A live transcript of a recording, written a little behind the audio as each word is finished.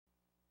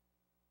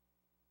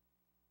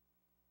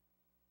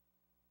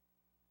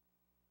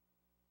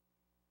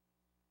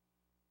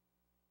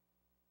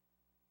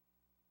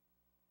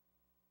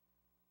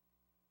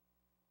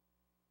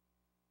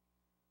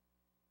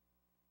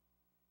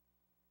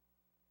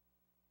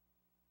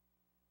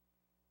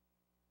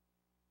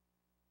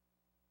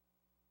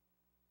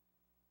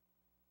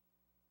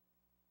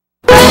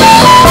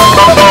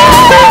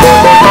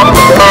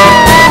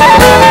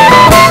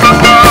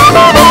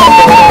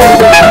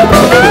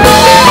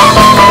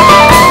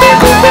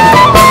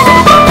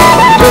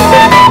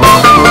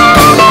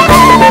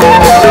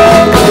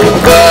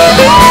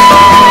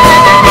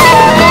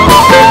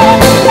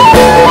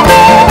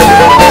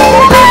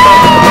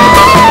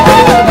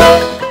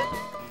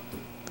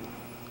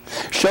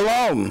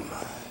Shalom,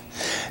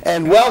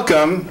 and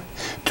welcome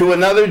to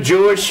another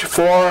Jewish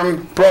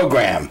Forum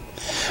program.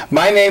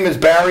 My name is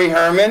Barry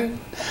Herman.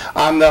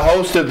 I'm the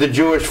host of the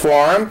Jewish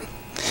Forum,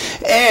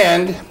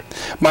 and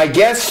my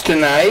guests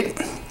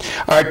tonight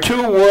are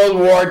two World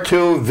War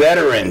II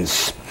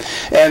veterans,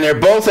 and they're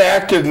both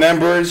active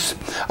members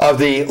of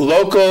the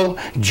local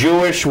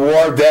Jewish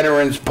War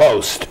Veterans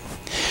Post.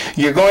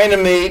 You're going to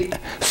meet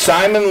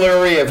Simon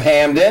Lurie of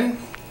Hamden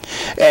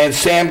and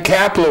Sam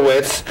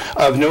Kaplowitz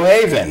of New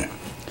Haven.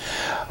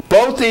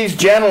 Both these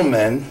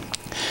gentlemen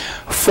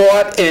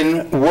fought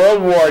in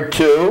World War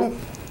II.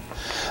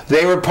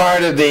 They were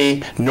part of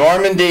the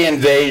Normandy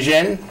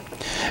invasion,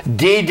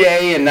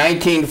 D-Day in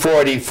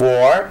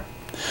 1944,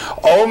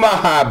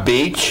 Omaha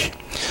Beach,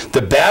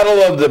 the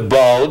Battle of the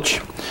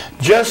Bulge,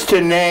 just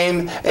to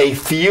name a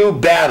few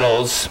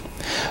battles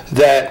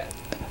that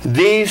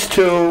these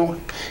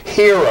two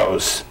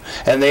heroes,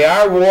 and they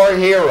are war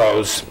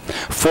heroes,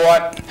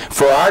 fought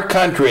for our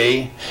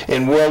country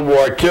in World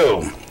War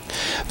II.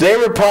 They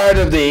were part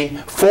of the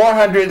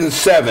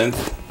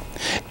 407th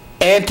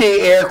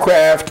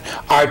Anti-Aircraft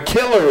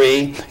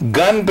Artillery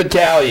Gun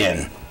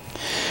Battalion,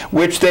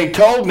 which they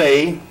told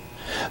me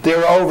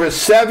there are over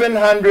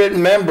 700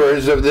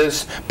 members of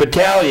this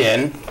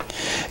battalion,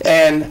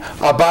 and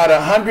about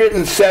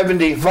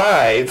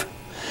 175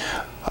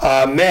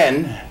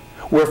 men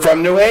were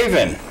from New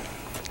Haven.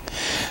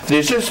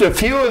 There's just a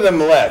few of them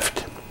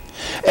left.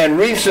 And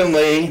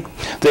recently,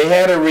 they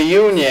had a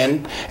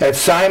reunion at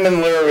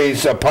Simon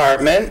Lurie's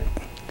apartment,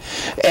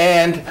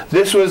 and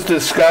this was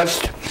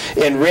discussed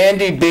in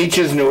Randy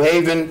Beach's New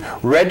Haven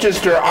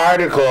Register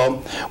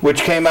article,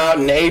 which came out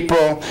in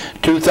April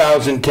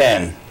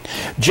 2010.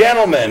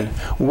 Gentlemen,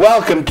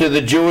 welcome to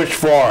the Jewish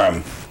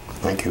Forum.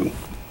 Thank you.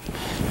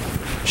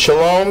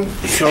 Shalom,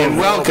 and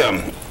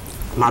welcome.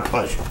 My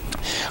pleasure.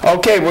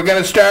 Okay, we're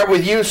going to start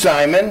with you,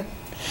 Simon.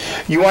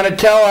 You want to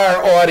tell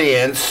our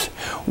audience,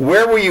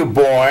 where were you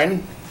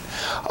born?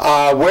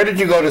 Where did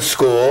you go to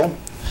school?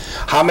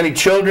 How many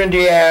children do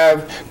you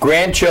have?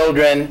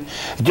 Grandchildren?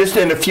 Just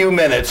in a few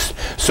minutes,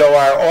 so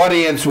our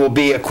audience will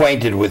be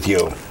acquainted with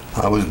you.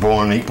 I was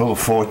born April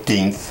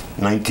 14th,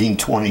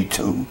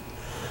 1922.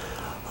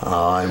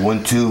 I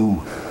went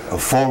to a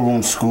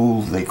four-room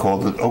school. They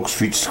called it Oak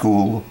Street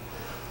School.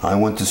 I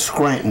went to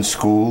Scranton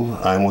School.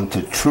 I went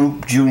to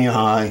Troop Junior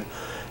High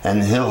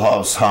and Hill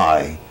House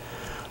High.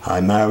 I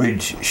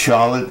married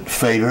Charlotte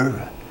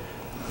Fader,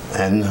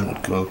 and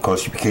of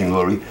course she became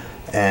Lurie,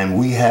 and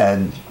we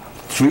had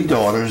 3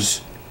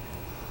 daughters.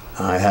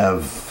 I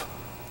have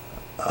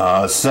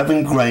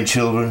 7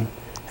 grandchildren,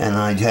 and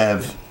I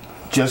have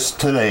just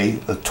today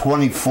the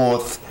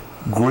 24th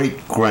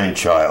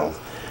great-grandchild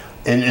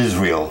in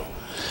Israel.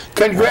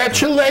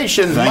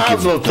 Congratulations,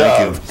 Mazel Tov. Thank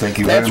you. Thank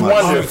you very much.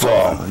 That's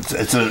wonderful.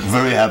 It's a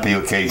very happy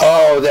occasion.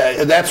 Oh,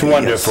 that's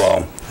wonderful.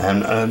 Yes.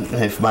 And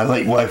if my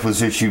late wife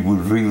was here, she would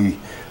really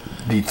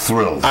be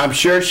thrilled. I'm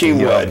sure she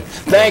would.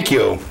 Thank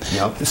you.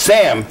 Yep.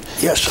 Sam,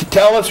 yes.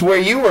 Tell us where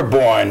you were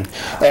born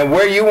and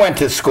where you went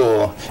to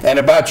school and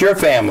about your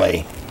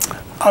family.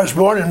 I was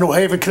born in New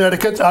Haven,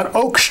 Connecticut on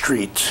Oak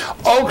Street.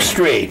 Oak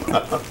Street.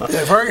 A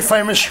very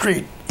famous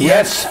street.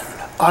 Yes.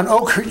 On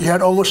Oak Street, you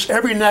had almost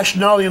every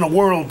nationality in the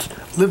world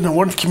lived in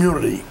one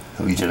community.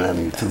 We did have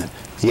you too.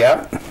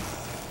 Yep.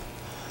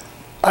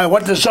 I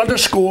went to Zunder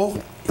School.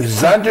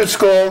 Zunder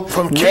School,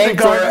 From named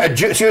for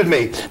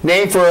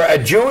a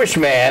Jewish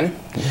man,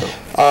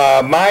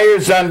 Meyer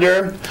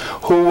Zunder,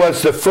 who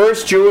was the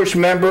first Jewish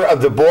member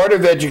of the Board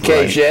of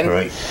Education.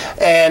 Right.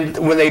 And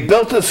when they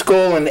built the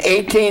school in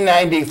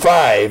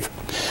 1895,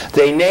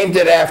 they named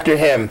it after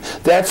him.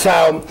 That's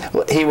how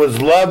he was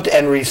loved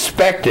and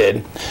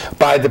respected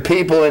by the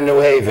people in New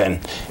Haven.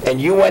 And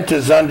you went to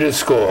Zunder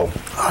School.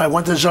 I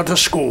went to Zunder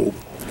School.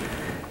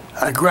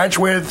 I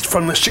graduated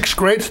from the 6th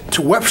grade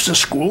to Webster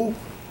School,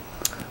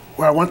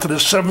 where I went to the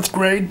 7th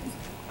grade,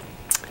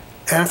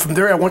 and from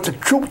there I went to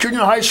Troop Junior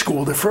High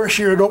School, the first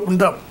year it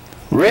opened up.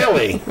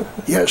 Really?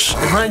 Yes,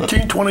 in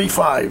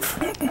 1925.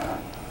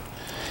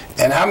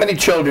 And how many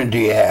children do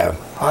you have?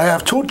 I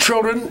have 2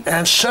 children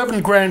and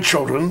 7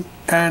 grandchildren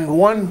and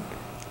 1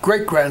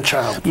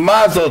 great-grandchild.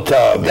 Mazel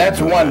Tov. That's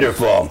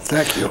wonderful.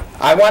 Thank you.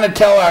 I want to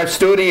tell our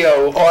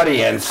studio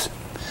audience,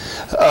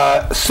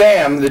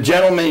 Sam, the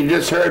gentleman you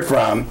just heard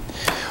from,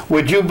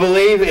 would you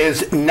believe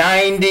is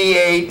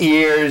 98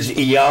 years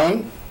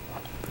young?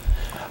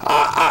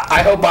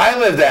 I hope I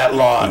live that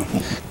long.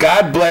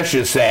 God bless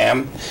you,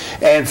 Sam.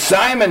 And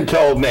Simon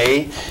told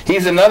me,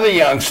 he's another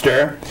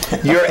youngster.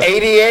 You're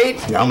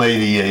 88? Yeah, I'm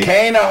 88.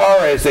 Kana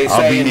Hora, as they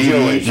say in Jewish. I'll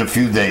be 88 in a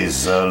few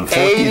days, 14th of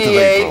 88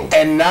 April.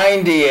 and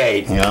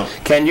 98. Yeah.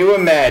 Can you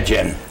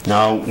imagine?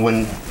 Now,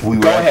 when we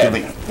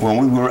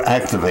were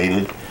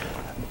activated,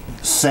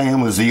 Sam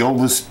was the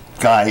oldest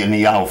guy in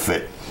the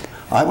outfit.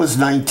 I was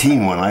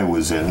 19 when I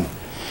was in,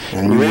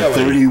 and you were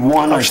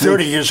 31. I was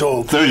 30 years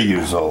old. 30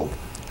 years old.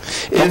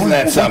 Isn't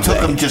that something? We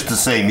took him just the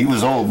same. He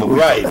was old, but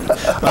right.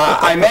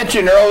 I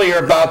mentioned earlier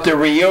about the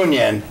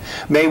reunion.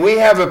 May we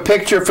have a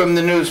picture from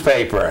the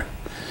newspaper?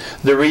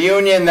 the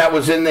reunion that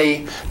was in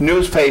the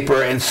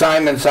newspaper in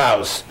Simon's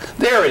house.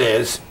 There it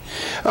is.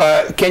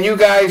 Can you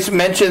guys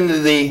mention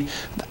the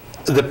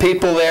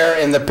people there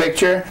in the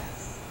picture?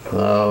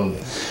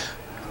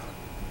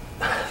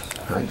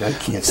 I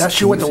can't. That's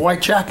you with the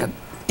white jacket.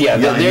 Yeah,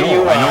 Yeah, there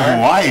you are. I know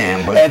who I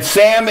am, but And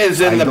Sam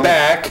is in I the don't-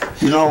 back,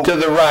 you know- to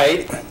the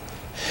right.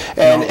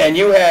 And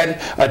you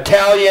had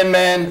Italian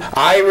men,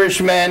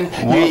 Irish men.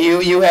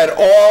 You had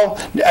all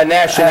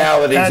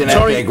nationalities And in that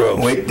Tony- big group.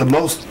 wait,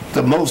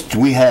 the most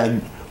we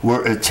had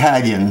were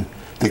Italian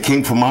that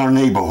came from our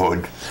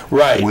neighborhood.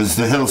 Right. It was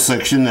the Hill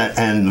section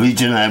and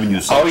Legion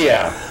Avenue section. Oh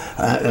yeah.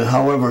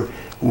 However,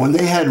 when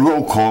they had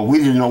roll call, we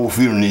didn't know if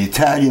we were in the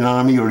Italian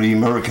Army or the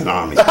American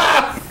Army.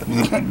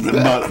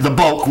 But the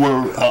bulk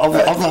were, of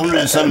the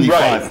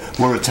 175,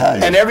 were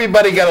Italian. And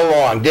everybody got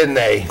along, didn't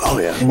they? Oh,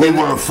 yeah. we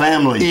were a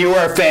family. You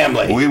were a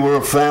family. We were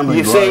a family,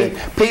 You see,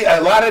 right?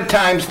 a lot of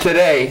times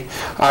today,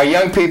 our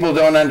young people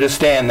don't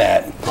understand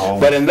that. Oh.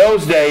 But in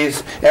those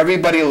days,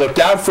 everybody looked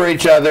out for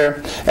each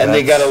other, and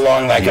they got That's-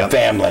 along like a yep.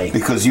 family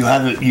Because you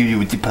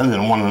depended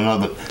on one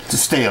another to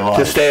stay alive.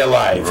 to stay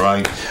alive.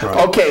 Right.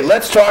 Okay,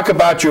 let's talk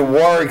about your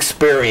war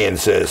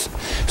experiences.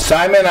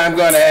 Simon, I'm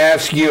going to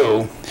ask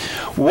you,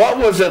 what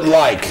was it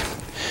like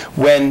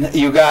when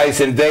you guys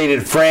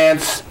invaded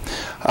France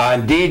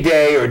on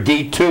D-Day or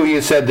D2,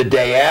 you said the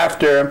day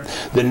after,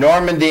 the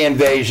Normandy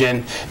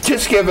invasion?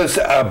 Just give us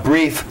a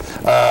brief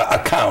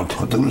account.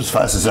 I'll do it as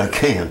fast as I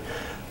can.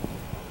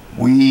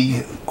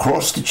 We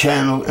crossed the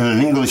channel in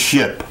an English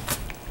ship,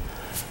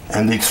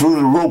 and they threw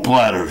the rope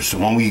ladders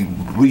when we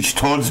reached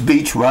towards the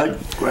beach, right?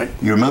 Right.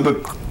 You remember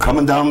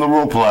coming down the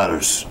rope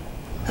ladders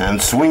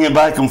and swinging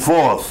back and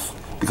forth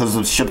because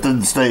the ship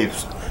didn't stay.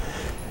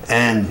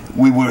 And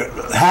we were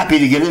happy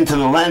to get into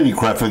the landing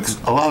craft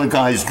because a lot of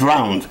guys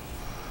drowned.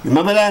 You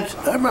remember that?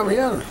 I remember,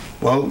 yeah.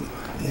 Well,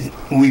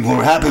 we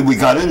were happy we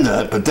got in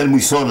that, but then we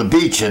saw the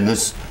beach, and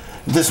this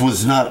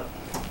was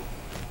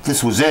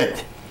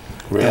it.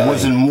 Really? There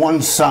wasn't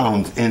one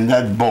sound in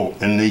that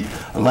boat, in the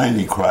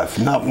landing craft,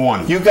 not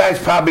one. You guys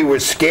probably were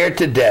scared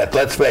to death,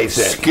 let's face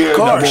it. Scared,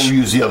 I won't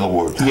use the other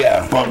word.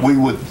 Yeah. But we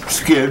were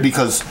scared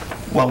because,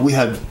 well, we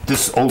had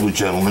this older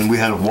gentleman, we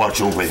had to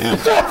watch over him,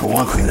 for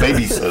one thing,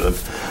 babysit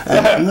him.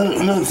 And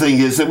another thing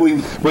is that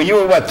we... Well, you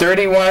were what,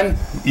 31?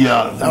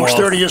 Yeah. I was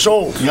 30 years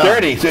old. Yeah,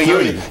 30. So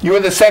 30. you were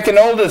the second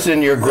oldest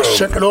in your group.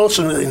 Second oldest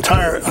in the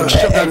entire.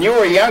 And you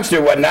were a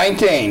youngster, what,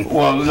 19?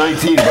 Well,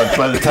 19, but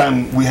by the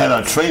time we had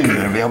our training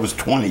there, I was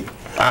 20.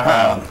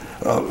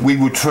 We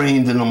were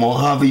trained in the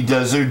Mojave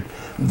Desert.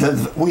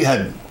 We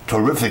had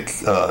terrific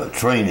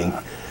training,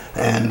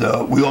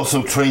 and we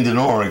also trained in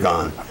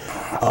Oregon.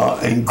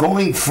 And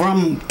going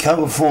from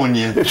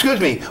California, Excuse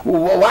me,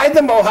 why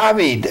the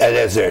Mojave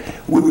Desert?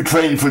 we were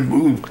trained for.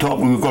 We thought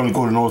we were going to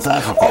go to North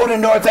Africa. Oh, to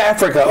North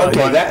Africa. Okay,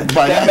 But that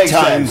by that makes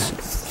time,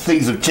 sense.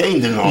 things have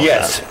changed in North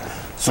Yes.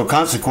 Africa. So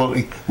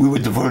consequently, we were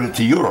diverted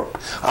to Europe.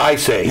 I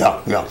see.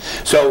 Yeah.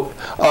 So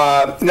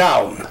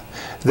now,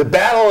 the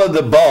Battle of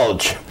the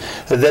Bulge,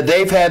 that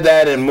they've had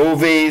that in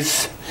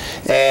movies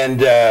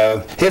and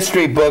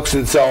history books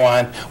and so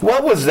on.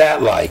 What was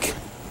that like?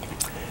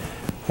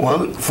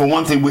 Well, for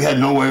one thing, we had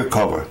no air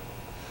cover.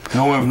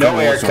 No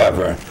air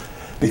cover.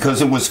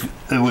 Because it was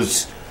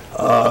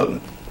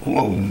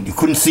well, you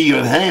couldn't see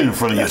your hand in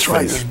front of That's your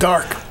right. face. It's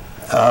dark.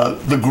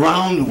 The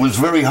ground was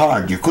very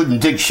hard. You couldn't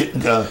dig shit.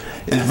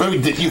 It's very.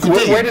 You could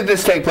dig. Where did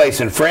this take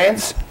place? In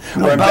France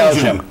No, or in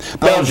Belgium. Belgium?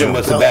 Belgium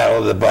was the Battle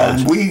of the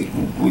Bulge. And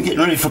we getting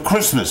ready for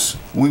Christmas.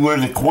 We were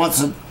in the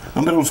Kwanzaa.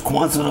 Remember those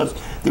Kwanzaa?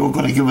 They were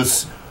going to give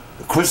us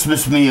a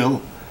Christmas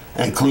meal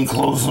and clean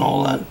clothes and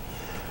all that.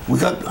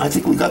 I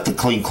think we got the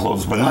clean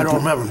clothes, but I don't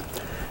remember.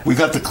 We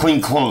got the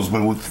clean clothes,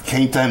 but when it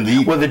came time to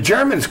eat. Well, the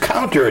Germans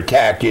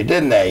counterattacked you,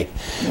 didn't they?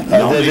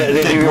 No,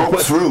 they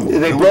broke through.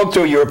 They broke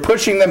through. You were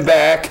pushing them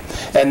back,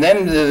 and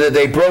then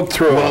they broke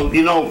through. Well,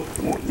 you know,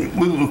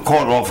 we were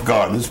caught off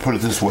guard. Let's put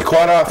it this way.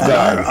 Caught off And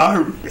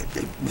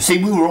guard.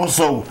 See, we were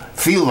also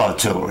field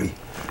artillery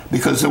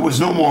because there was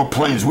no more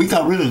planes. We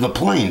got rid of the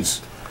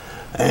planes,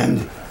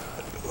 and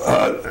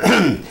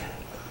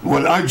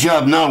what our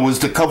job now was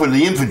to cover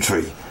the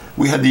infantry.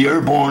 We had the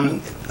airborne,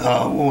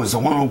 what was the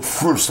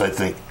 101st, I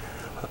think,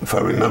 if I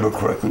remember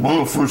correctly,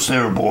 101st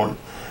Airborne,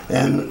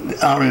 and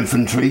our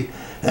infantry,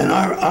 and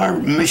our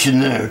mission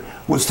there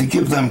was to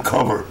give them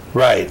cover.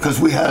 Right. Because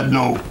we had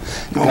no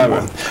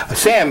Cover.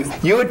 Sam,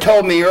 you had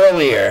told me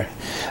earlier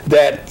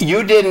that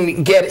you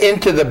didn't get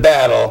into the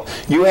battle.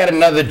 You had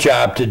another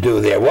job to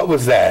do there. What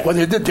was that? Well,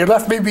 they did. They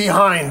left me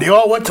behind. They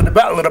all went to the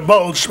Battle of the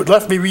Bulge, but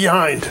left me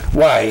behind.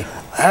 Why?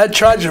 I had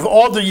charge of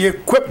all the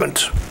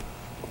equipment.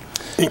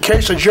 In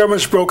case the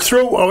Germans broke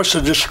through, I was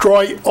to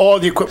destroy all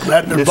the equipment. I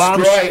had the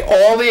bombs. Destroy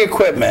all the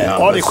equipment. No,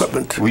 all the that's-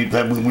 equipment.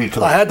 We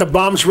took I had the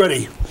bombs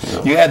ready.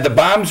 You had the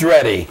bombs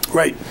ready.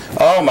 Right.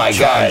 Oh my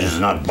charges,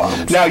 God. not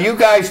bombs. Now, you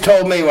guys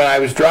told me when I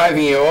was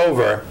driving you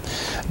over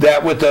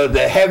that with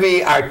the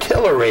heavy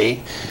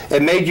artillery,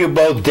 it made you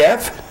both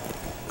deaf?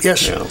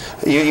 Yes. Yeah.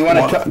 You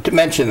want to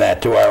mention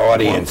that to our Well,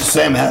 audience?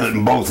 Sam had it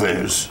in both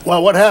ears.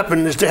 Well, what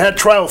happened is they had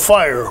trial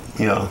fire,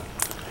 Yeah.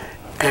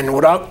 And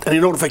without any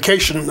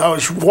notification, I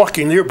was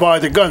walking nearby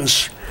the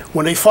guns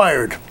when they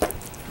fired.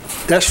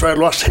 That's where I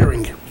lost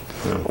hearing.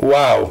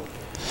 Wow.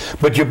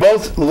 But you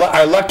both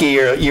are lucky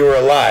you're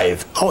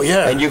alive. Oh,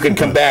 yeah. And you can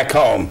come back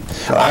home.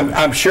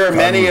 I'm sure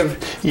many of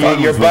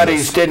your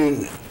buddies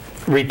didn't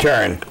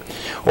return,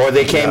 or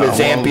they came as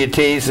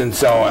amputees and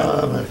so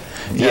on.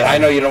 I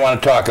know you don't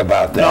want to talk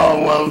about that.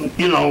 No, well,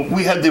 you know,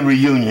 we had the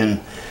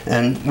reunion,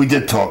 and we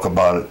did talk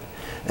about it.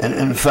 And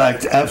in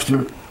fact,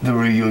 after the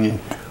reunion,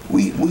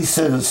 we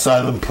said a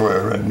silent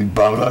prayer, and we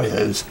bowed our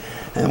heads,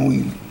 and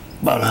we,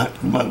 about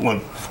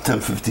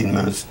 10, 15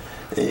 minutes,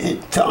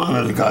 to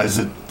honor the guys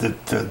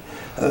the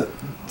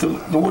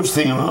worst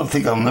thing, and I don't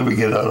think I'll never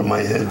get out of my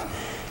head,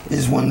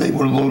 is when they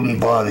were loading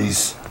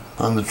bodies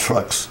on the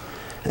trucks,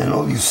 and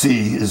all you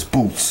see is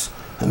boots,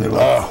 and they're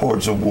like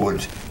hordes of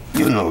wood.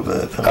 You know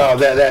that. Oh,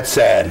 that's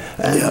sad.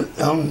 And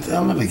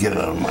I'll never get it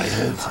out of my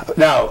head.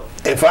 Now,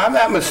 if I'm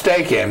not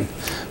mistaken,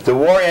 the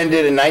war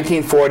ended in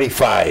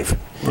 1945.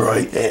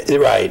 Right.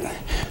 Right.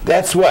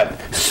 That's what,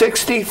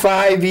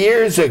 65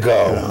 years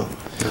ago.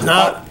 Yeah.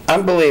 Now,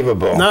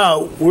 unbelievable.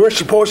 Now, we were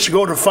supposed to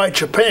go to fight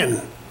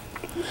Japan.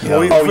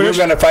 Yeah. You're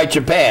going to fight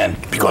Japan.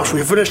 Because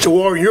we finished the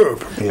war in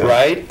Europe. Yeah.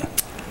 Right.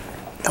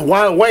 And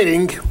while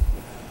waiting,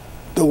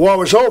 the war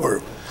was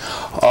over.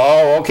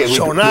 Oh, okay.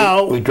 So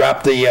now we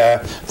dropped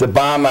the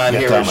bomb on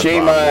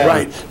Hiroshima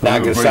and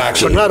Nagasaki.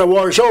 So now the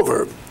war is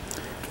over.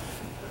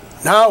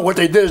 Now what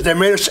they did is they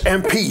made us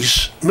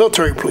MPs,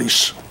 military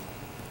police.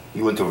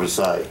 You went to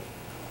Versailles.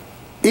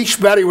 Each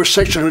battery was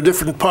stationed in a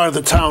different part of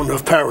the town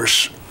of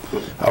Paris.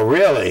 Oh,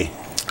 really?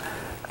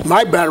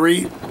 My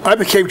battery, I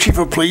became chief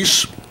of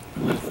police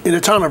in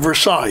the town of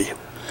Versailles.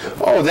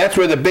 Oh, that's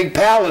where the big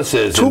palace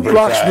is. 2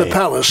 blocks from the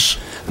palace.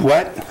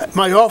 What?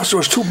 My office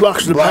was 2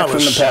 blocks from the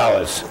palace. From the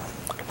palace.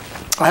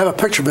 I have a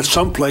picture of it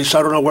someplace.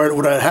 I don't know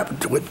what had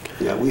happened to it.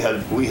 Yeah, we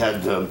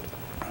had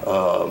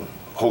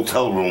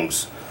hotel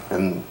rooms,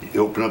 and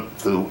you open up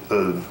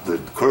the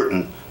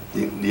curtain,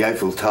 the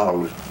Eiffel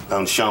Tower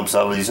on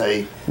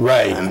Champs-Élysées.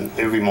 Right. And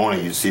every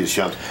morning you'd see the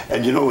Champs.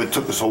 And you know, it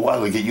took us a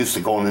while to get used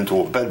to going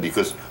into a bed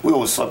because we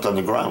always slept on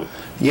the ground.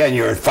 Yeah, and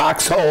you're in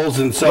foxholes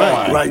and so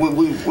on. Right.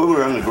 We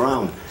were on the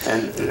ground.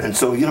 And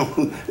so, you know,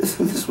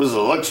 this was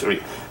a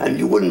luxury. And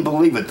you wouldn't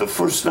believe it. The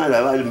first night I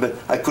lied in bed,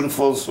 I couldn't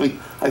fall asleep.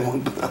 I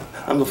went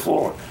on the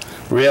floor.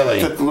 Really?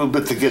 It took a little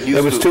bit to get used to it.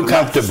 It was too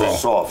comfortable.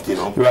 Soft, you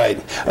know.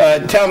 Right.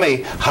 Tell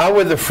me, how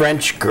were the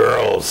French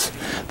girls,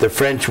 the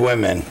French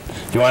women?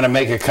 Do you want to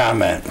make a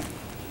comment?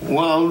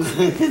 Well,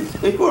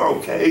 they were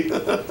okay.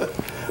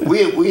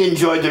 we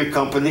enjoyed their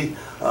company.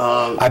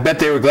 I bet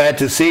they were glad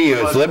to see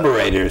you as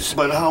liberators.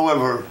 But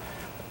however,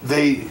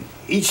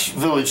 each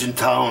village and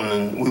town,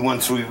 and we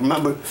went through.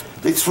 Remember,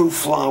 they threw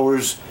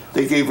flowers.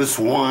 They gave us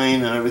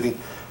wine and everything.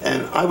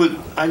 And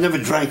I never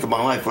drank in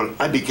my life, but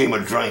I became a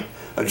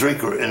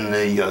drinker in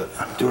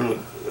during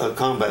the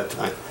combat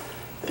time.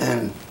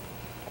 And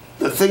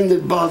the thing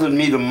that bothered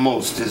me the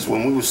most is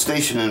when we were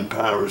stationed in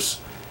Paris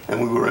and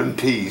we were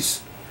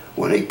MPs,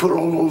 when they put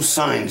all those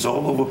signs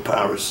all over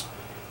Paris,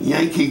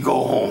 Yankee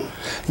go home.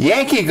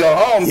 Yankee go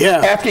home? Yeah.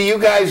 After you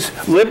guys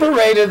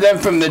liberated them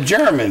from the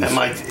Germans.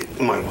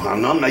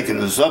 I'm not making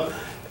this up.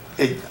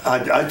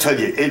 I tell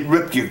you, it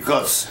ripped your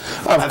guts.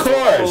 Of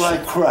course. All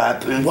that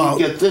crap, and you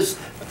get this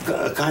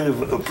kind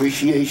of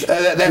appreciation.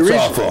 That's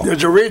awful.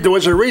 There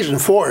was a reason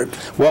for it.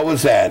 What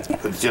was that?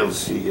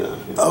 Jealousy.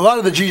 A lot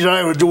of the GI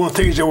were doing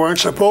things they weren't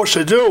supposed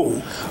to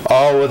do.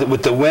 Oh,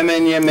 with the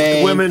women, you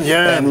mean? Women,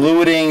 yeah. And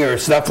looting or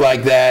stuff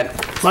like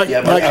that.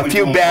 A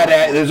few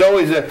bad. There's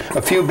always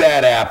a few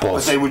bad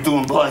apples. But they were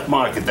doing black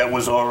market. That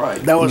was all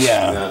right. That was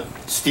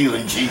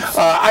stealing Jeeps.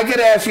 I got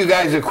to ask you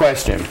guys a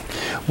question.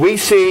 We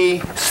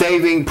see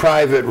Saving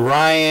Private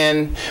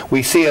Ryan.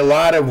 We see a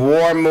lot of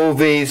war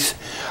movies.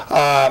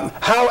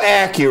 How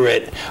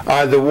accurate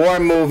are the war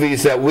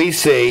movies that we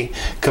see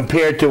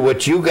compared to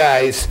what you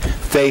guys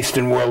faced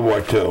in World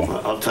War II?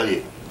 I'll tell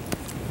you.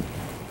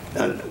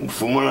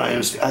 From what I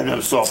understand, I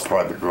never saw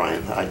Private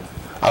Ryan.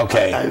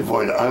 Okay. I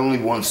avoided. I only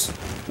once.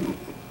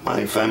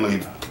 My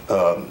family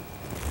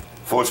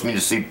forced me to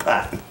see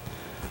Patton,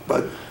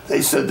 but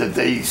they said that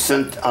they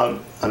sent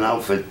out an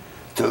outfit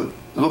to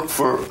look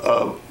for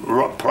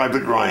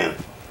Private Ryan.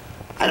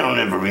 I don't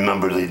ever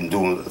remember they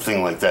doing a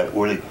thing like that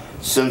where they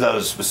send out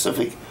a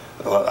specific.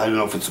 I don't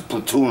know if it's a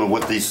platoon or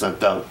what they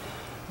sent out,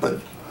 but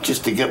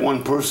just to get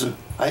one person.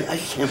 I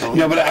can't believe.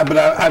 No, but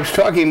I was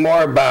talking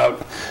more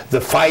about the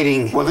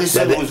fighting. Well, they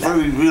said it was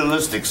very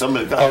realistic. Some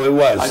of the guys. Oh, it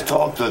was. I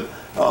talked to.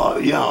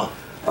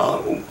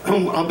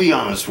 I'll be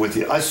honest with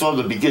you. I saw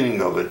the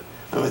beginning of it,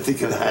 and I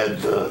think it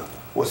had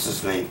what's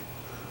his name?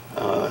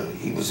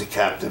 He was a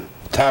captain.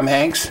 Tom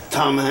Hanks?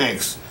 Tom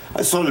Hanks.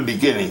 I saw the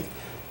beginning.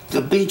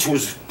 The beach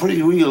was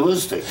pretty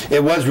realistic.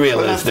 It was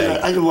realistic.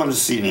 But I didn't want to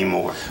see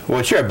anymore.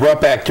 Well, sure, it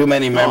brought back too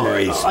many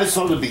memories. No, I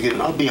saw the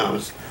beginning. I'll be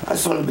honest. I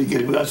saw the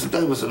beginning. I said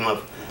that was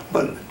enough.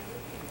 But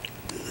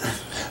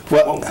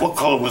what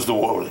color was the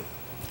water?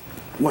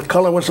 What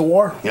color was the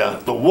war? Yeah,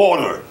 the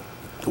water.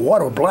 The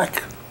water was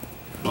black.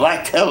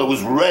 black hell. It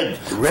was red.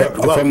 Red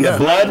From, blood, from yeah. the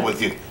blood?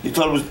 With you. You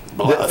thought it was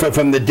blood.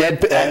 From the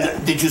dead...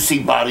 And did you see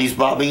bodies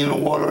bobbing in the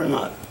water or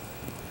not?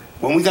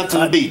 When we got to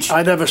the beach,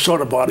 I never saw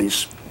the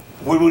bodies.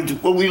 what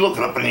were we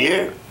looking up in the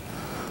air?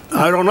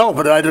 I don't know,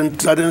 but I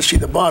didn't see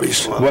the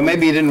bodies. well,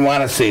 maybe you didn't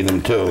want to see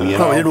them, too, you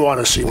know? I didn't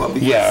want to see them.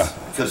 Yeah.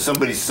 Because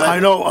somebody said. I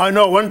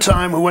know. One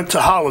time we went to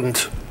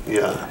Holland,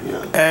 Yeah.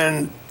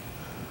 and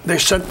they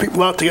sent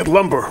people out to get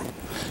lumber.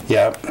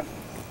 Yeah.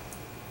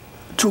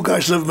 2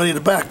 guys lived in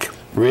the back.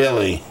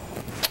 Really?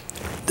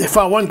 They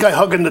found one guy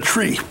hugging the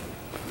tree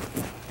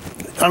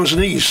on his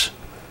knees.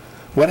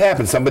 What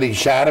happened? Somebody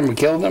shot him and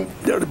killed him?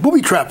 They're the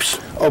booby traps.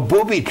 Oh,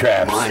 booby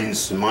traps.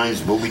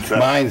 Mines, booby traps.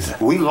 Mines.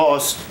 We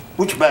lost.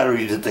 Which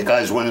battery did the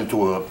guys went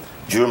into a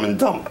German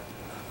dump?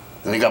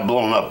 And they got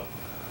blown up.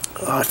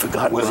 Oh, I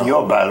forgot. It wasn't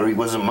your battery, it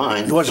wasn't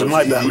mine. It wasn't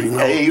my battery, no.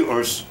 A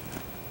or It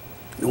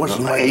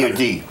wasn't my A or battery.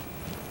 D?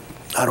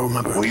 I don't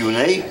remember. Were you an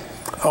A?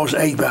 I was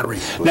A battery.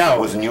 Now, It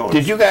wasn't yours.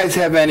 did you guys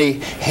have any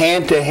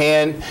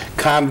hand-to-hand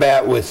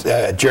combat with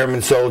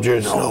German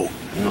soldiers? No.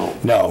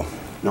 No.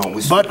 No, we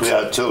But- strictly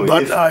artillery.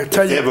 but if, I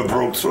tell if they you- ever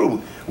broke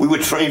through, we were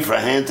trained for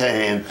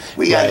hand-to-hand.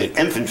 We Right.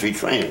 had infantry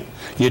training.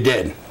 You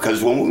did?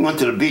 Because when we went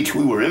to the beach,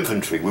 we were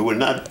infantry. We were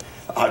not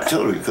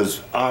artillery because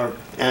our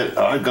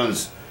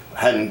guns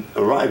hadn't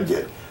arrived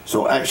yet.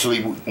 So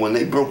actually, when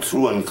they broke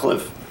through on the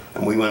cliff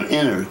and we went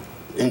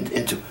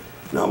into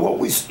now what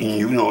we and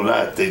you know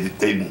that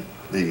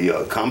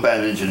the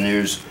combat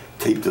engineers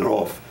taped it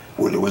off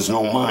where there was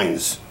no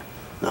mines.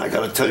 Now I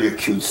got to tell you a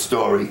cute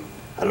story.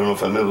 I don't know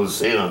if I'm able to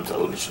say it on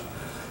television.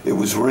 It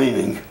was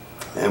raining,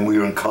 and we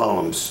were in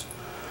columns.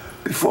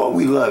 Before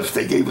we left,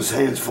 they gave us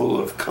hands full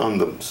of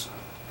condoms.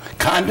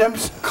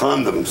 Condoms?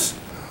 Condoms.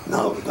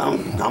 Now,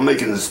 I'm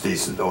making this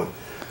decent, though.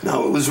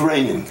 Now, it was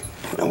raining.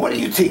 And what do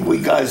you think we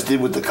guys did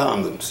with the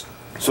condoms?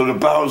 So the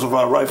barrels of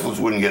our rifles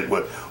wouldn't get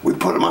wet. We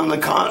put them on the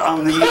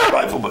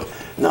rifle. But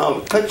now,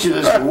 picture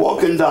this, we're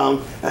walking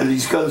down, and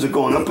these guns are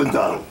going up and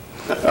down.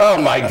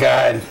 Oh, my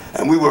God.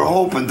 And we were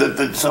hoping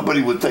that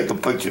somebody would take a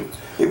picture.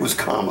 It was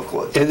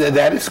comical.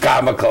 That is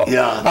comical.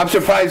 Yeah. I'm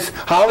surprised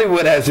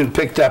Hollywood hasn't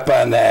picked up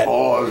on that.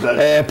 Oh,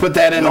 Put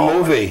that in a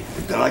movie.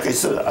 Like I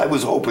said, I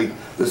was hoping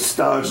the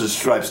Stars and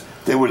Stripes,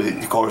 they were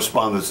the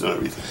correspondents and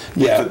everything.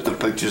 They Yeah. took the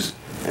pictures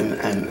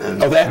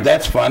and Oh,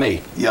 that's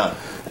funny. yeah.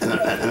 And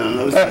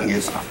another thing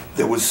is,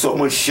 there was so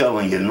much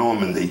shelling in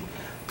Normandy.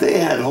 They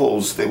had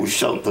holes. They were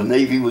shelled. The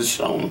Navy was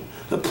shelling.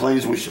 The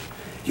planes were shelled.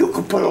 You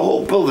could put a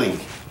whole building.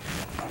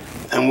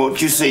 And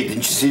what you see, didn't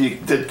you see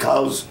the dead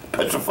cows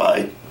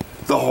petrified?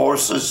 The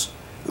horses?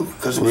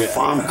 Because it was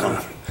farm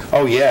country.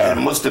 Oh, And yeah. it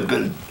must have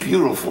been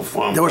beautiful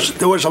farm country.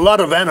 There was a lot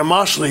of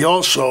animosity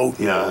also.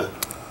 Yeah.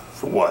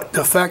 For what?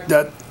 The fact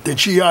that the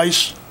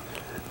GIs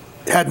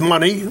had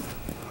money,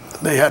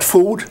 they had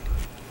food,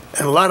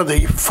 and a lot of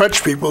the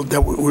French people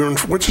that were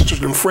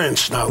interested in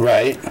France now.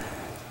 Right.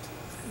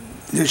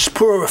 These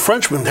poor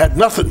Frenchmen had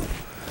nothing.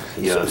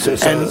 Yeah. So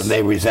And-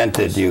 they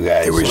resented you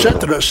guys. They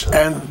resented us,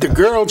 and the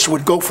girls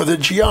would go for the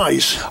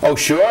GIs. Oh,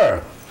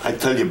 sure. I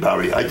tell you,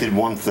 Barry, I did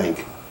one thing.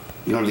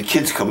 You know, the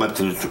kids come up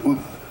to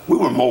we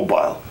were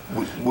mobile.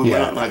 We were Yeah.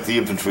 not like the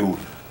infantry.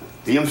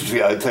 The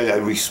infantry, I tell you, I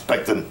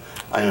respect them,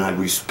 and I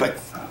respect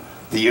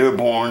the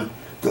airborne,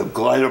 the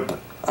glider.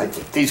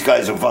 These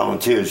guys are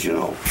volunteers, you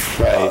know.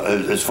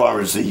 Right. As far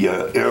as the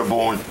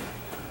airborne,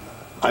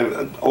 I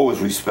always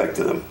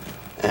respected them.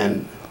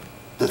 And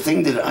the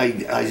thing that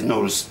I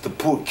noticed, the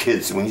poor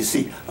kids, when you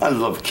see, I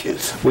love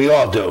kids. We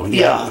all do.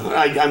 Yeah,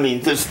 I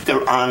mean,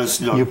 they're honest.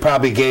 You know. You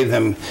probably gave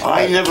them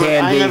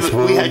candies,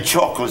 food. We had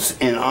chocolates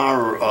in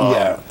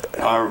Yeah.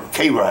 our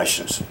K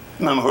rations.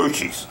 Remember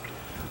Hershey's?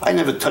 I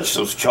never touched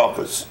those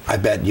chocolates. I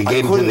bet you I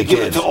gave them to couldn't the give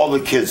kids. it to all the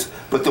kids,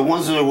 but the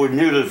ones that were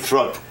near the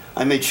truck,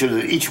 I made sure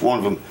that each one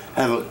of them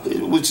had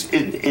it was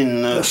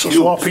in That's a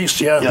small cubes.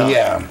 piece, yeah.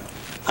 Yeah.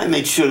 I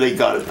made sure they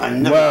got it. I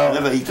never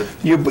Well, ate the.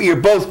 you're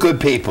both good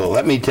people,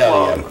 let me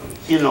tell you.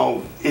 You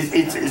know,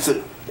 it's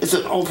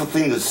an awful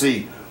thing to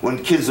see when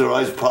kids, their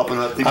eyes popping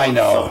up. They I want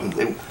know.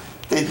 something.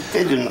 They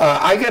didn't.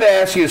 I got to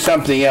ask you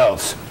something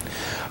else.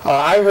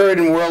 I heard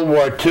in World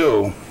War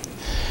II,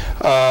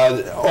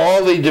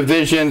 all the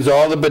divisions,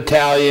 all the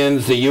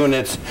battalions, the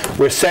units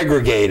were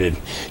segregated.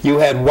 You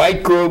had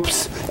white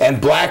groups and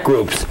black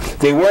groups.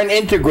 They weren't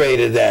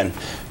integrated then.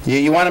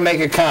 You want to make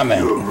a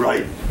comment? You're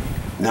right.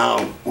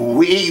 Now,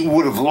 we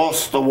would have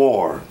lost the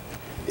war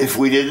if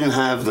we didn't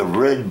have the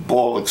Red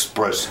Ball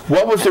Express.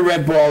 What was the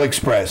Red Ball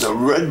Express? The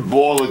Red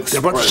Ball They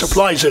Express. brought the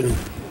supplies in.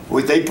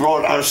 They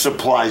brought our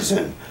supplies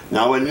in.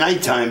 Now, at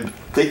nighttime,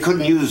 they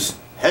couldn't use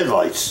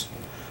headlights.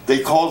 They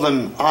called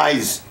them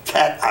eyes,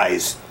 cat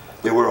eyes.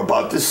 They were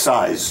about this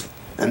size.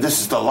 And this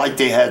is the light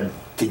they had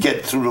to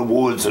get through the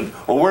woods or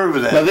wherever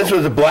they Now, this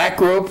was a black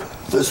group?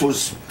 This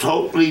was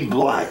totally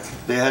black.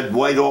 They had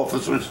white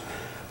officers,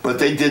 but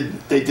they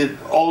did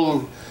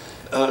all.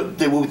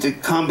 They were the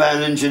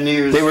combat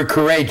engineers. They were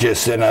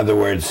courageous, in other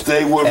words.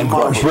 They were and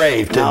marvelous.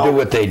 brave to Now, do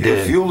what they did.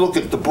 If you look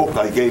at the book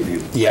I gave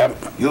you, Yep.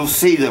 you'll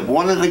see that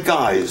one of the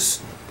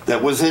guys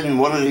that was in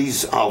one of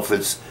these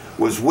outfits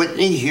was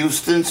Whitney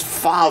Houston's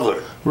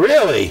father.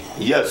 Really?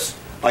 Yes.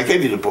 I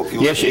gave you the book.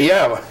 Yes,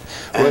 yeah.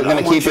 We're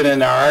going to keep it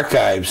in our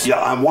archives. Yeah,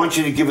 I want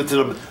you to give it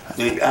to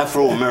the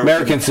Afro-American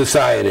American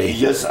Society.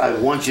 Yes, I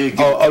want you to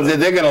give it to them.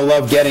 They're going to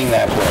love getting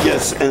that book.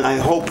 Yes, and I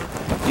hope,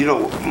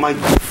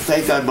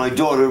 thank God my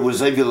daughter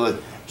was able to,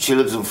 she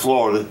lives in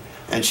Florida,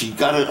 and she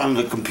got it on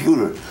the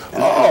computer.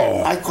 And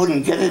I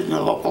couldn't get it in the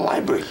local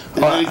library.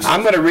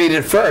 I'm going to read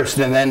it first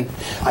and then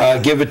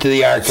give it to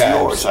the archives. It's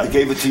yours. I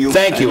gave it to you.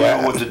 Thank you. I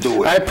know what to do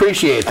with it. I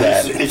appreciate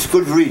that. It's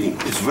good reading.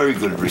 It's very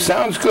good reading.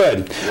 Sounds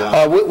good.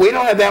 Yeah. We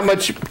don't have that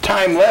much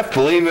time left,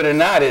 believe it or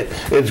not.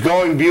 It's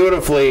going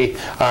beautifully,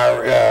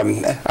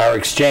 our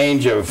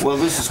exchange of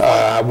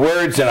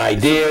words and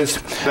ideas.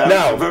 It's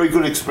a very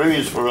good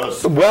experience for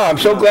us. Well, I'm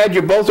so glad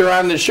you both are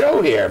on the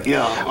show here.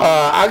 Yeah.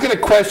 I've got a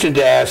question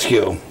to ask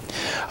you.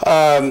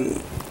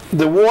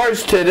 The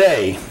wars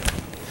today,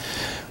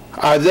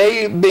 are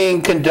they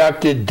being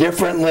conducted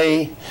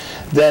differently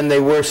than they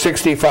were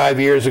 65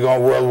 years ago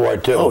in World War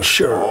II? Oh,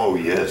 sure. Oh,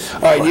 yes.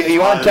 All right, you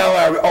want to tell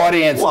our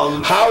audience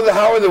how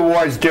are the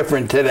wars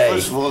different today?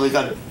 First of all, they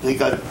got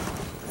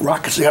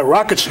rockets. They got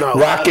rockets now.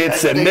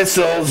 Rockets and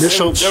missiles.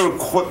 Their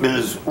equipment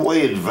is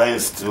way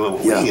advanced to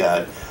what we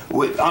had.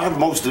 Our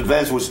most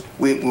advanced was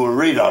we were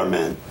radar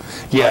men.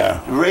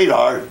 Yeah.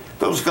 Radar.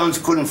 Those guns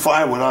couldn't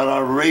fire without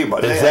our radar.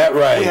 Is that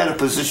right? We had to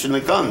position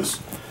the guns.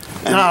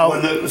 And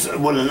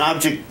when an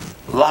object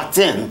locked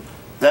in,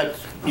 that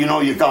you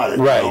got it.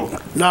 Right.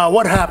 Now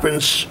what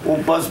happens?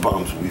 Well, buzz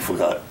bombs, we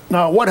forgot.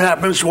 Now what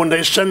happens when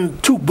they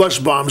send 2 buzz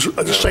bombs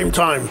at the same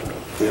time?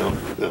 Yeah.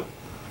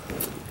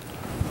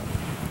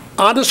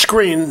 On the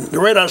screen, the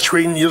radar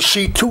screen, you'll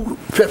see 2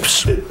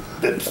 pips.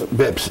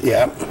 Bips,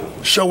 yeah.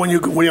 So when you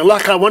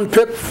lock on one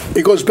pip,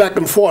 it goes back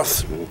and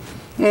forth.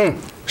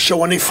 So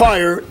when they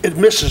fire, it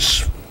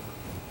misses.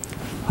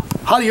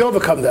 How do you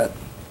overcome that?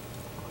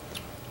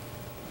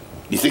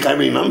 You think I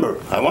remember?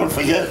 I won't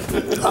forget.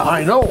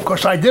 I know,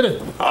 because I did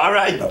it. All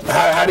right.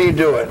 How do you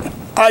do it?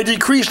 I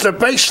decreased the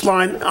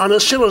baseline on the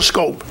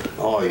oscilloscope.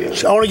 Oh, yeah.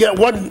 So I only get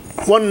one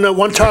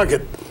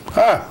target.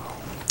 Huh.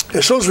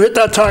 As soon as we hit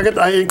that target,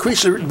 I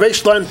increase the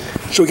baseline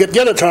so we get the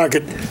other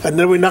target, and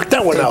then we knock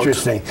that one out.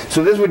 Interesting.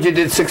 So this is what you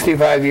did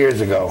 65 years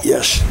ago?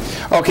 Yes.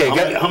 Okay.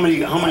 How many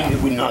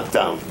did we knock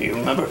down? Do you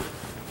remember?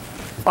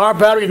 Our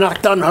battery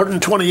knocked down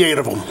 128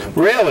 of them.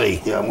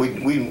 Really? Yeah, we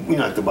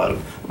knocked about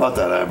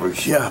that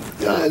average. Yeah.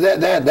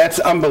 That's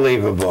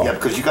unbelievable. Yeah,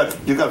 because you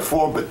got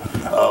 4, but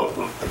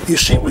you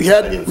see, we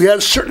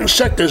had certain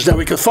sectors that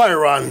we could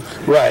fire on.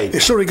 Right.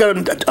 As soon as we got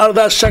out of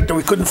that sector,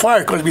 we couldn't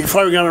fire because we'd be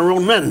firing on our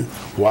own men.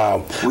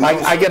 Wow.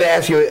 I got to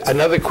ask you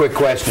another quick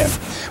question.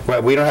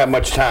 Well, we don't have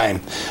much time.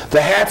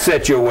 The hats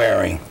that you're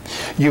wearing,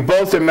 you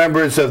both are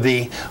members of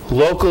the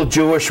local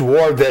Jewish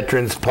War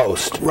Veterans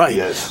Post. Right.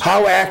 Yes.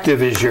 How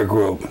active is your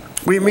group?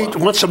 We meet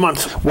once a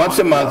month. Once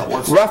a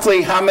month.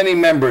 Roughly how many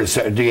members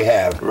do you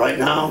have? Right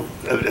now,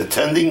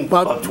 attending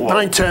about 12.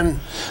 9, 10.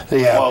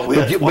 Yeah, well,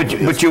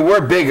 but you were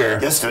bigger.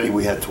 Yesterday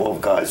we had 12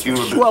 guys.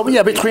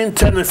 Between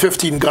 10 and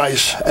 15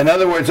 guys. In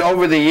other words,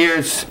 over the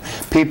years,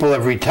 people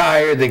have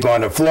retired. They've gone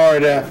to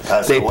Florida.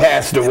 They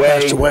passed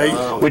away,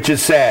 which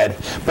is sad.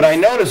 But I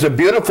noticed the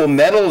beautiful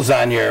medals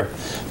on your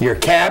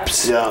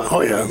caps. Yeah.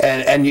 Oh yeah.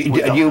 And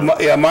you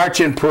march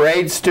in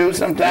parades too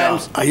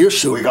sometimes. Yeah, I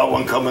used to. We got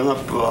one coming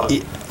up.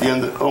 The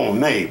end of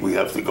May we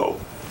have to go.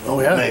 Oh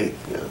yeah. May.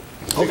 Yeah.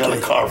 I got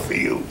a car for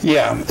you.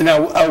 Yeah.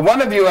 Now,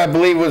 one of you, I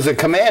believe, was a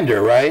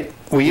commander, right?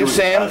 Were you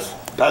Sam?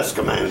 Past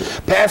commander.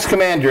 Past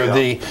commander of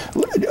the.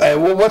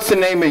 What's the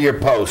name of your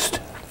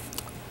post?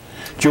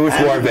 Jewish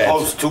War Vets.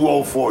 Post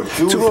 204.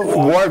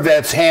 War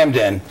Vets,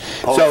 Hamden.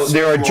 So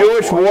there are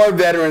Jewish War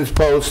Veterans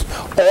posts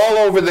all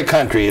over the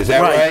country. Is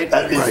that right?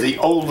 That is the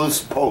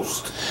oldest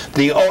post.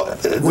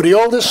 We're the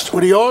oldest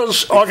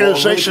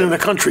organization in the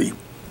country.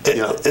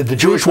 The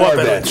Jewish War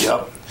Vets.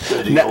 Yep.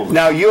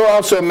 Now, you're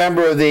also a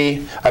member of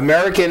the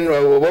American,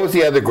 what was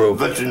the other group?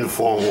 Veterans of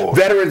Foreign Wars.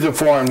 Veterans of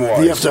Foreign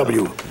Wars.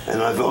 VFW.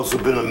 And I've also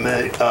been a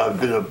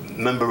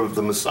member of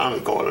the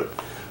Masonic Order,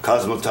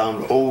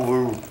 Cosmopolitan,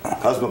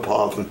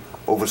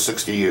 over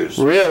 60 years.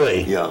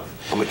 Really? Yeah.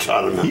 I'm a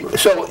charter member.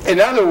 So, in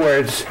other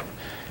words,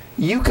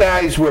 you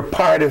guys were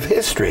part of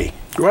history.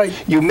 Right.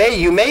 You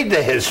made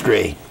the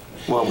history.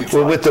 Well, we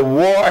tried. With the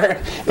war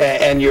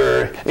and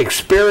your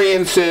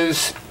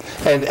experiences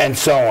and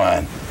so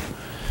on.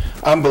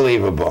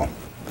 Unbelievable.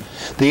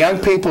 The young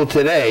people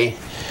today,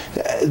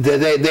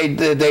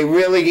 they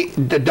really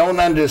don't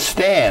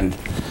understand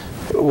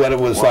what it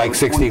was like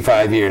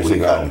 65 years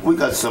ago. We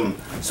got some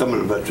of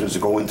the veterans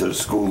that go into the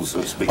schools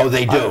and speak. Oh,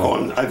 they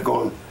do? I've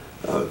gone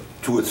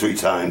 2 or 3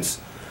 times.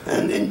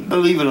 And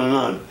believe it or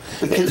not,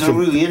 the kids are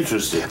really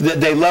interested.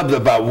 They loved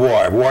about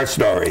war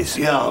stories.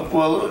 Yeah,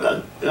 well,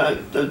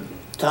 the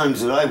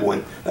times that I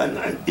went, and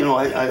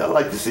I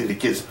like to see the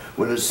kids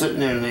when they're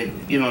sitting there and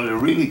they're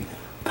really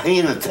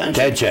paying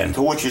attention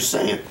to what you're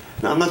saying.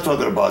 Now, I'm not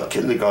talking about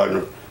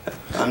kindergarten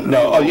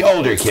No, the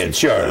older kids, I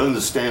sure.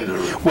 understand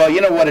it. Well,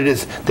 you know what it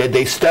is?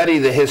 They study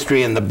the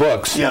history in the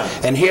books, Yeah.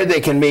 and here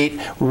they can meet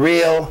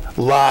real,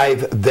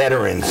 live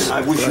veterans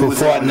I wish who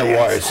fought in the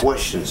wars.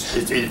 Questions.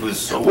 It was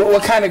so. Well,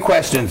 what kind of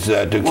questions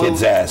do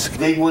kids ask?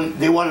 They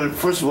wanted,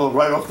 first of all,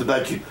 right off the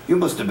bat, you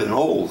must have been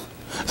old.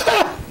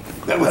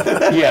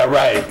 Yeah,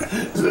 right.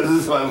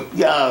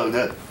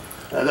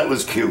 That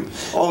was cute.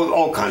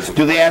 All kinds of.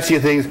 Do they ask you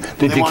things?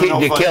 Did you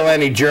kill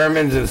any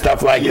Germans and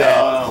stuff like that?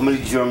 Yeah, how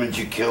many Germans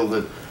you killed,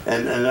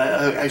 and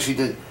I actually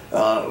did.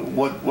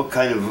 What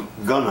kind of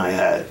gun I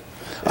had?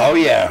 Oh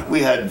yeah.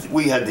 We had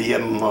the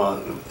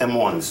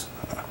M1s.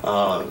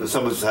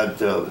 Some of us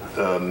had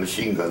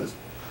machine guns.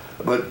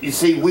 But you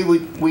see,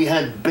 we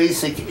had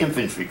basic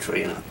infantry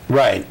training.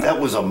 Right. That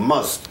was a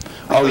must.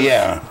 Oh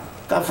yeah.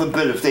 God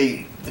forbid if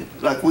they,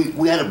 like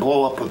we had to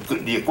blow up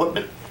the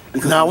equipment.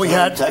 Now we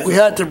had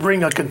to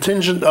bring a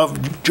contingent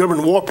of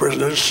German war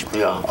prisoners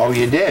Yeah. Oh,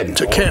 you did.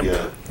 to camp,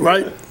 yeah.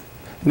 right?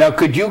 Now,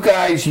 could you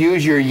guys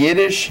use your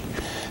Yiddish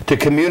to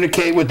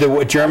communicate with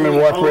the German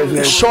war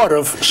prisoners? Sort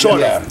of.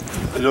 Yeah.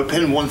 It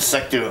depended on what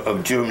sector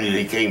of Germany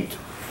they came to.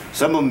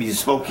 Some of them you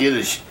spoke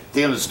Yiddish,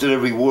 they understood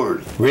every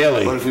word.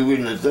 Really? But if we were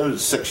in another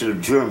section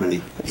of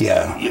Germany,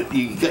 Yeah.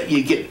 you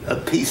get a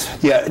piece.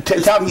 Yeah,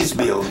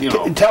 piecemeal, you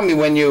know. tell me,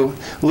 when you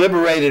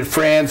liberated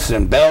France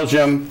and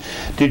Belgium,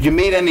 did you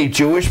meet any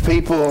Jewish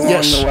people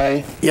along the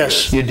way?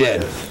 Yes. You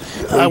did.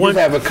 I We just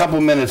have a couple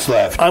minutes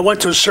left. I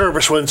went to a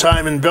service one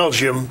time in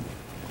Belgium.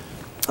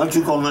 How'd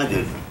you go and I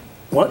did?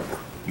 What?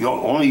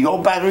 Only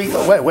your battery?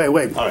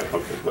 Wait. All right,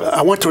 okay. Go ahead.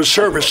 I went to a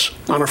service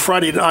on a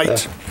Friday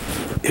night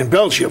in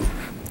Belgium.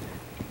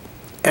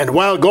 And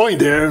while going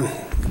there,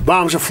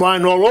 bombs are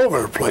flying all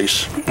over the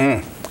place.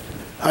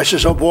 I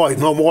says, oh boy,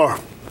 no more.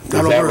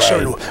 Not over a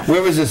certain.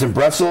 Where was this, in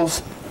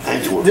Brussels?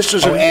 Antwerp. This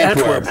is in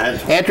Antwerp.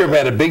 Antwerp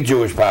had a big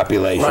Jewish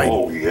population. Right.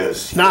 Oh,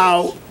 yes.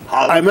 Now,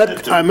 I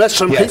met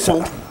some Yes.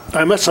 people.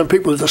 I met some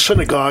people at the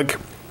synagogue.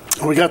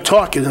 And we got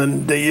talking,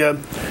 and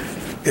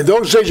in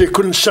those days you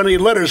couldn't send any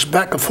letters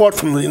back and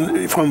forth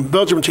from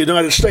Belgium to the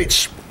United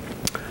States.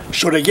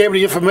 So they gave me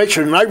the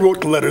information, and I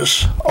wrote the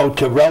letters. Oh,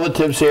 to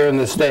relatives here in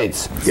the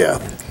States. Yeah.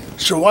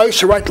 So I used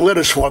to write the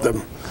letters for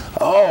them.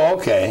 Oh,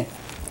 okay.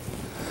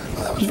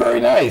 Well, that was very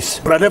nice.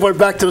 But I never went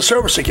back to the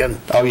service again.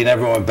 Oh, you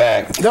never went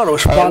back? No, there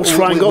was bombs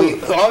flying over.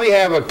 We only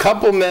have a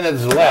couple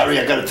minutes left. Larry,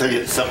 I got to tell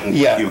you something.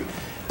 Yeah.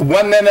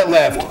 1 minute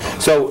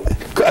left. So,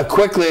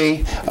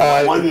 quickly.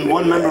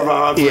 One member of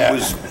our outfit yeah.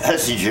 was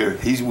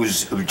Hessinger. He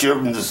was of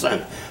German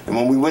descent. And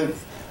when we went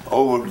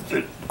over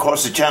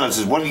across the channel, he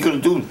says, what are you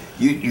going to do?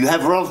 You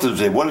have relatives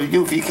there. What do you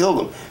do if you kill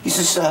them? He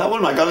says, how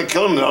am I going to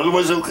kill them?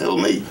 Otherwise they'll kill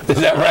me.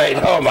 Is that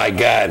right? Oh, my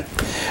God.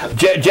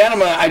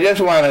 Gentlemen, I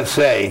just want to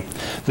say,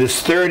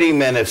 this 30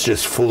 minutes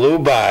just flew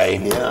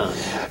by. Yeah.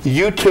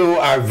 You two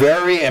are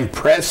very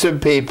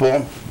impressive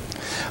people,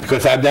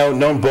 because I've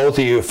known both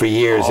of you for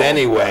years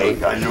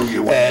anyway. I knew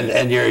you were.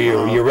 And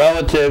your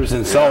relatives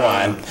and so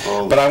on.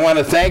 Oh. But I want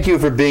to thank you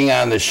for being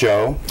on the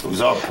show. It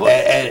was our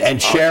pleasure.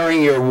 And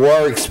sharing your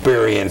war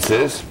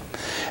experiences.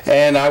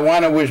 And I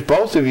want to wish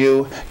both of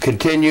you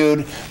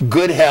continued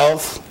good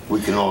health.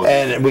 We can all.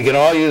 And we can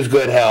all use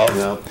good health.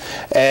 Yeah.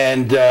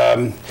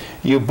 And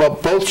you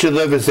both should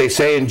live, as they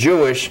say in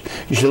Jewish,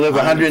 you should live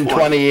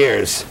 120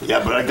 years.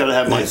 Yeah, but I got to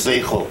have my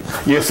seichel.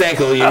 Your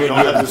seichel. I don't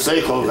have the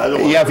seichel. I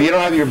don't Yeah, if you don't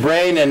have your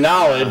brain and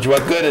knowledge,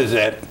 what good is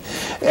it?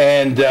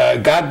 And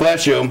God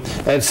bless you.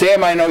 And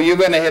Sam, I know you're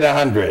going to hit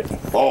 100.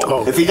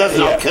 Oh, if he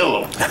doesn't, I'll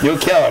kill him. You'll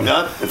kill him.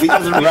 Yeah? If he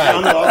doesn't reach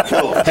 100, I'll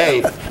kill him.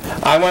 Hey,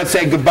 I want to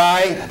say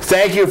goodbye.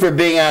 Thank you for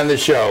being on the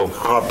show.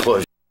 Our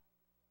pleasure.